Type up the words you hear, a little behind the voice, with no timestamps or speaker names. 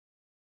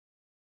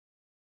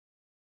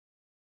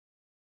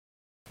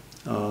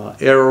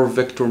error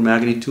vector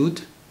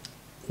magnitude,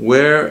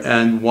 where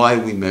and why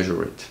we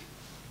measure it.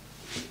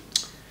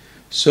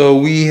 So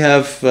we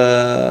have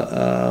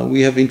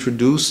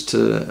introduced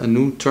a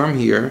new term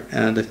here,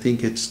 and I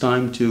think it's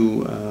time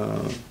to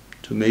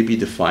maybe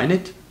define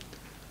it.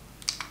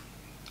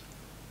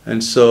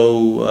 And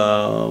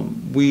so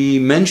we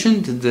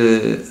mentioned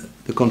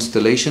the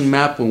constellation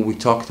map when we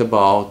talked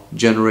about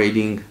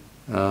generating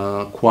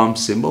QAM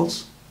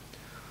symbols.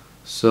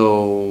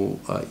 So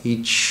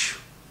each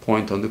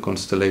point on the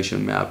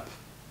constellation map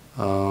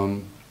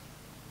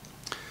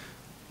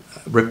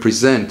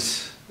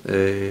represents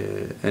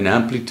an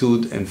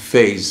amplitude and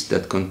phase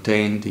that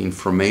contain the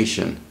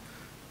information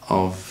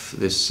of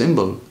this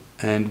symbol,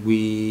 and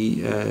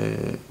we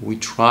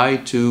try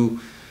to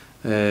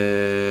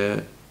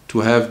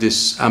have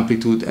this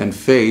amplitude and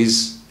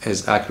phase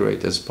as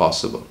accurate as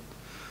possible.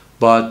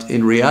 But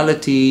in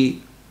reality,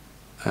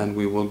 and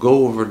we will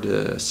go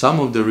over some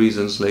of the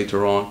reasons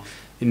later on,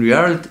 in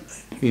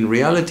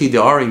reality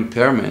there are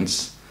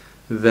impairments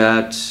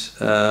that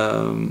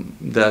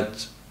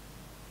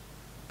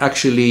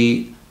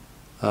actually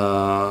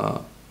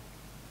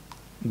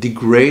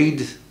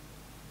degrade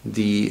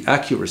the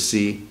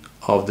accuracy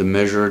of the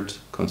measured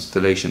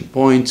constellation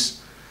points,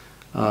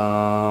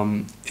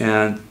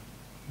 and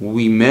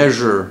we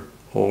measure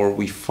or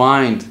we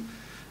find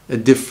a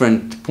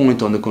different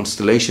point on the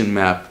constellation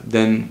map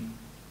than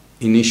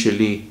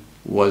initially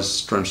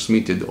was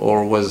transmitted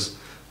or was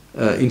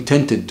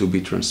intended to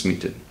be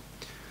transmitted.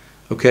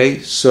 Okay,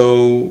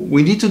 so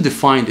we need to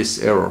define this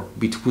error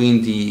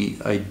between the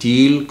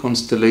ideal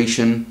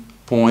constellation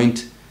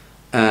point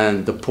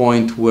and the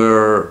point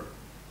where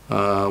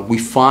we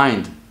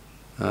find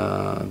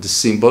the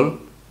symbol,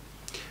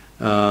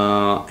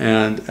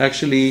 and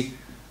actually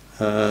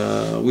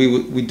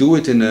we do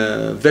it in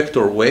a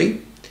vector way.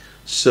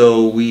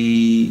 So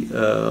we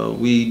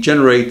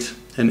generate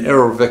an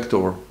error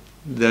vector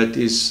that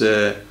is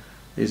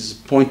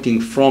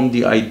pointing from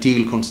the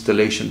ideal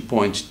constellation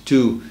point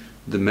to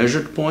the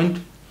measured point,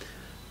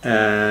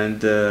 and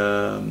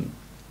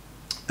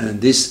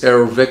this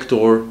error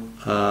vector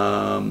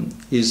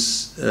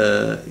is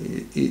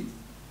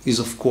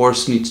of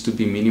course needs to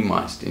be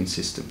minimized in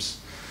systems,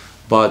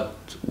 but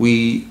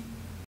we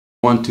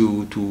want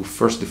to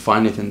first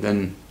define it and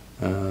then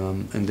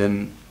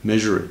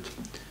measure it.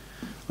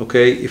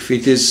 Okay, if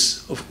it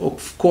is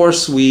of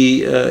course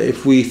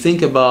if we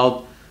think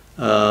about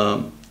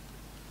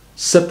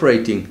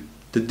separating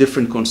the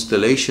different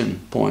constellation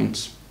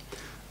points,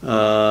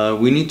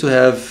 we need to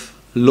have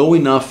low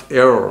enough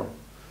error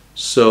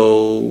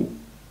so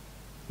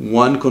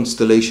one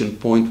constellation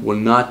point will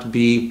not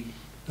be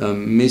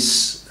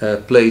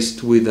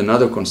misplaced with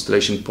another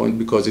constellation point,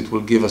 because it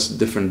will give us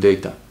different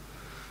data.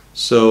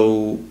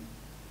 So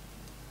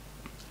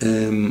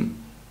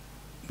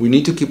we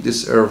need to keep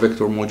this error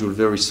vector module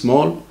very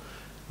small.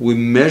 We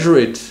measure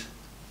it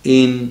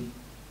in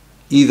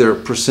either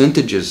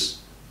percentages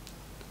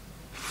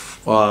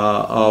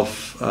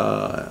of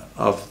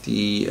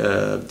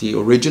the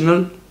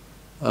original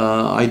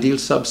ideal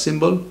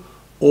subsymbol,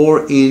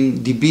 or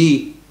in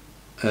dB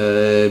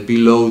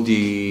below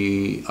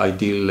the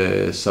ideal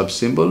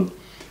subsymbol,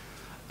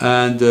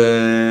 and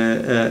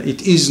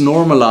it is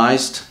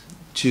normalized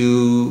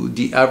to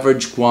the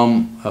average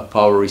QAM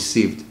power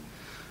received.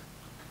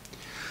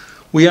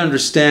 We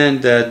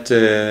understand that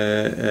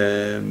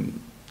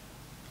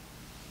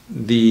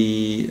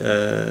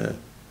the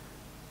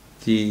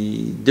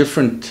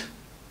different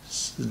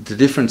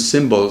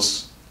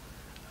symbols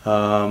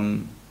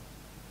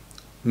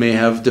may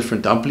have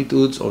different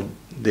amplitudes, or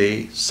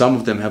some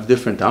of them have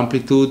different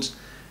amplitudes,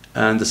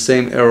 and the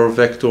same error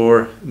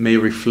vector may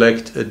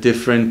reflect a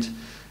different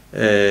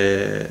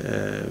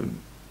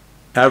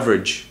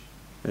average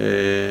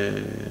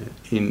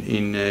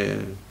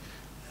in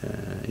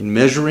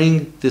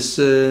measuring this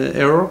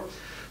error.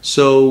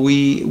 So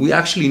we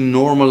actually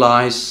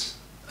normalize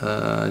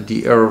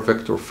the error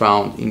vector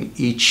found in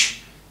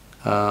each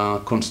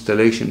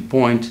constellation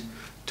point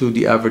to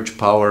the average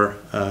power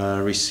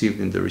received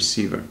in the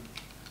receiver.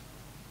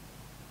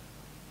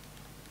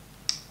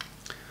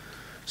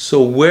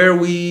 So where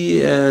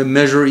we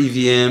measure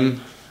EVM,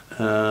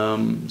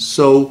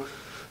 so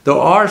there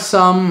are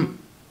some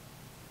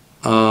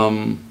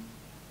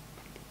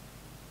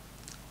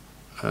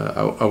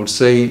I would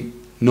say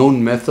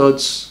known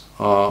methods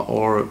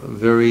or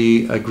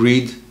very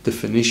agreed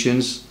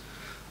definitions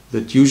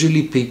that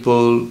usually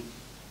people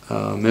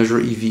measure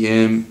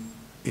EVM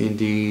in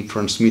the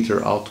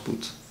transmitter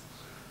output.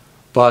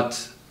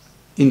 But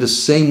in the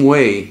same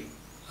way,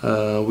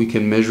 we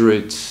can measure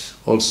it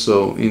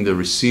also in the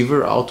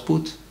receiver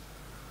output,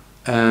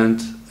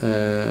 and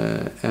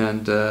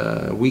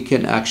we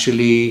can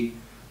actually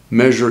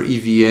measure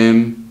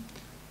EVM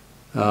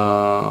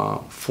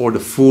for the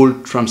full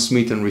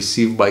transmit and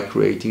receive by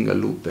creating a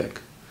loopback.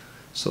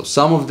 So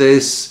some of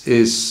this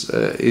is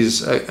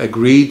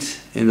agreed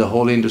in the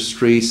whole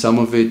industry. Some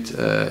of it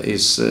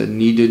is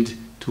needed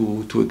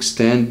to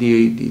extend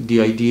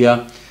the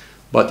idea,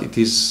 but it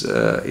is,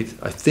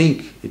 I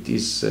think it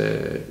is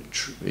a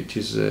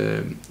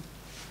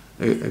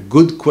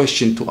good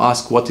question to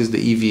ask what is the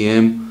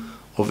EVM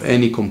of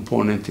any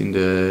component in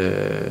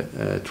the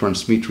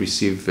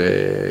transmit-receive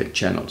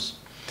channels.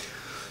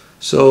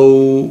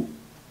 So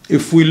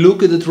if we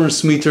look at the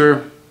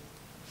transmitter,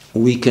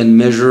 we can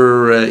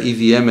measure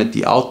EVM at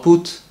the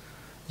output.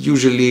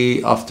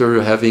 Usually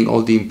after having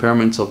all the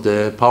impairments of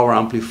the power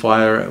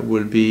amplifier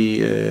will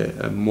be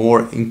a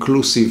more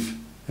inclusive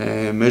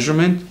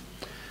measurement.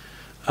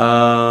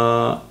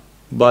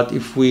 But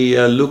if we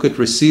look at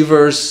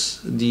receivers,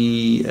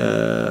 the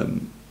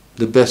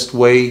best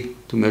way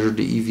to measure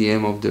the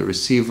EVM of the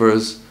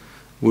receivers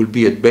will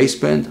be at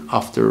baseband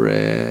after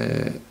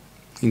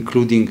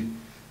including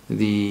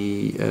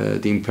the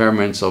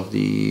impairments of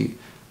the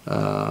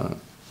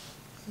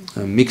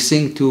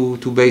mixing to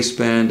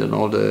baseband and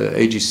all the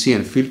AGC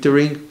and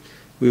filtering.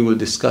 We will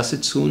discuss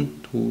it soon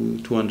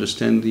to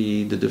understand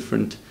the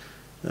different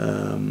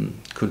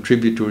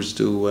contributors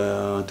to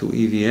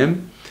EVM.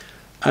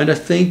 And I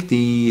think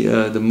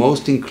the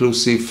most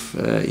inclusive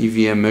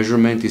EVM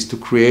measurement is to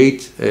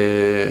create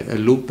a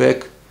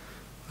loopback,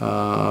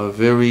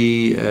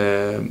 very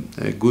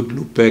good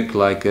loopback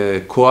like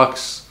a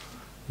coax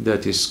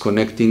that is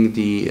connecting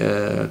the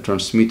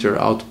transmitter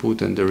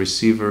output and the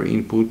receiver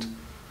input,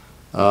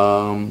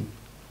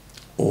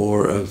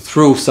 or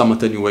through some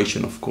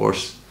attenuation, of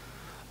course,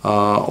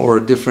 or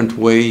a different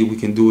way we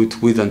can do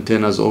it with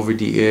antennas over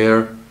the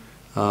air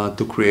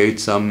to create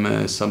some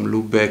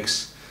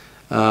loopbacks.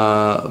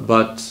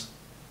 But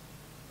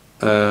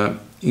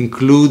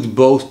include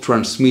both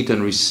transmit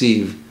and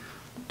receive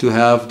to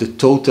have the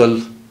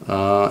total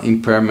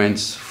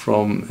impairments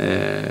from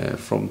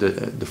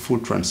the full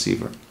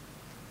transceiver.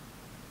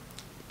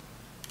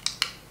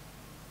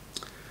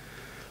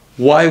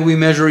 Why we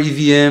measure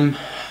EVM?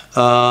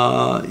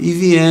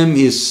 EVM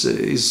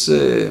is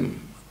a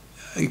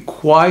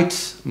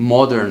quite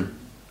modern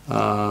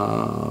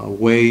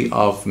way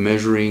of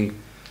measuring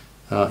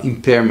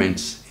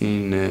impairments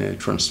in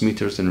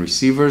transmitters and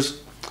receivers.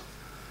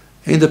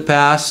 In the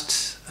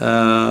past,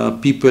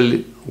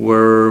 people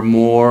were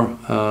more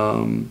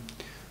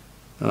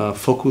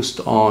focused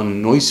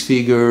on noise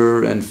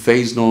figure and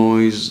phase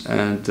noise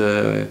and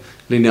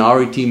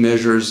linearity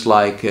measures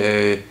like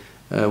 1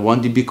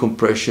 dB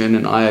compression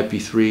and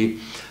IIP3.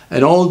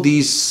 And all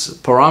these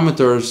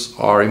parameters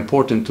are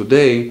important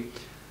today,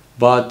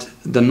 but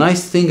the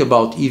nice thing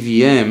about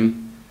EVM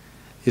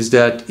is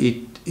that it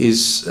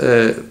is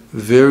a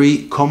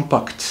very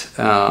compact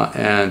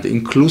and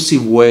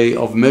inclusive way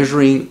of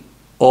measuring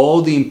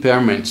all the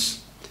impairments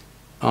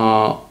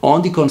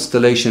on the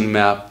constellation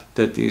map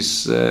that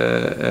is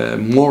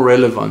more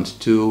relevant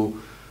to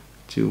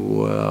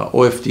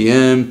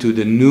OFDM, to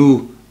the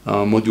new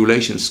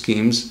modulation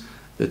schemes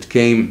that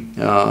came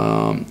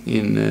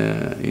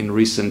in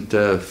recent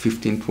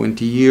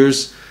 15-20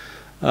 years,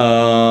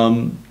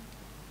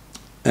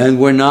 and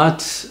were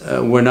not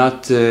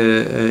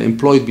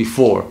employed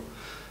before.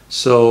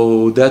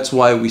 So that's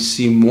why we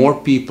see more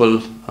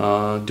people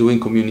doing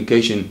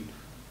communication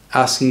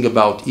asking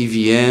about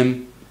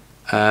EVM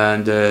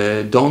and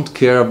don't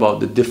care about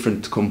the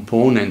different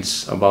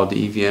components about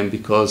the EVM,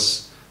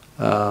 because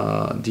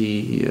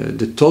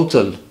the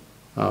total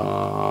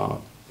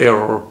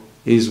error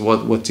is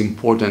what's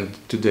important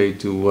today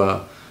to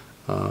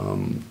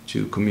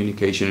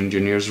communication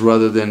engineers,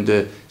 rather than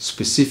the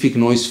specific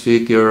noise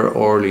figure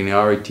or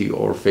linearity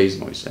or phase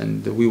noise,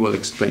 and we will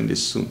explain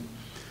this soon.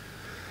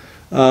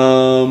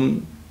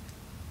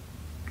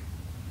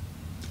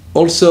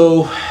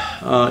 Also,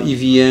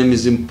 EVM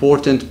is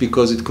important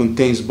because it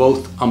contains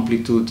both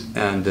amplitude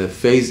and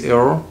phase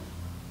error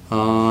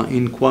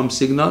in QAM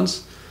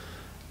signals.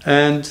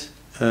 And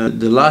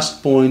the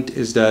last point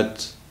is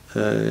that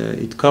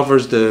it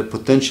covers the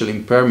potential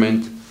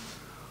impairment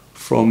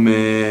from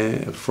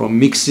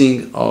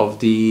mixing of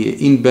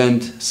the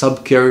in-band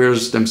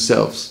subcarriers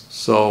themselves.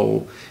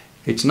 So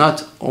it's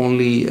not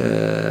only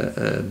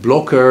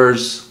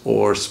blockers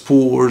or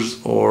spurs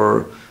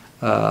or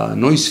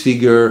noise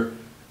figure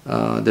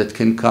that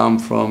can come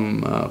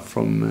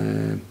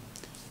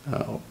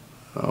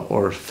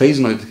or phase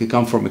noise that can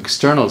come from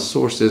external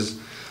sources,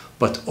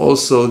 but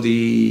also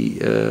the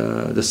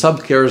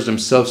subcarriers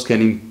themselves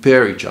can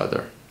impair each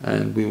other,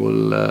 and we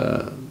will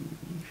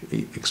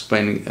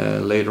explain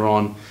later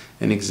on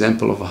an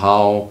example of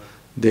how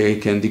they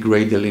can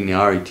degrade the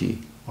linearity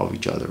of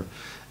each other.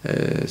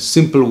 A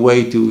simple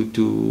way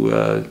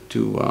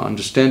to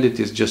understand it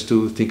is just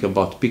to think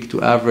about peak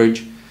to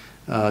average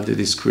that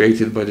is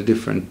created by the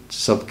different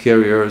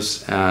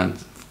subcarriers, and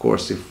of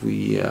course if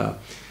we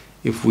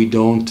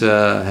don't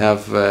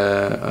have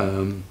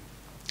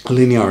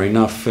linear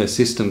enough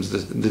systems,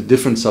 the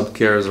different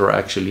subcarriers are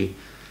actually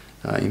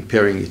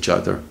impairing each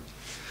other.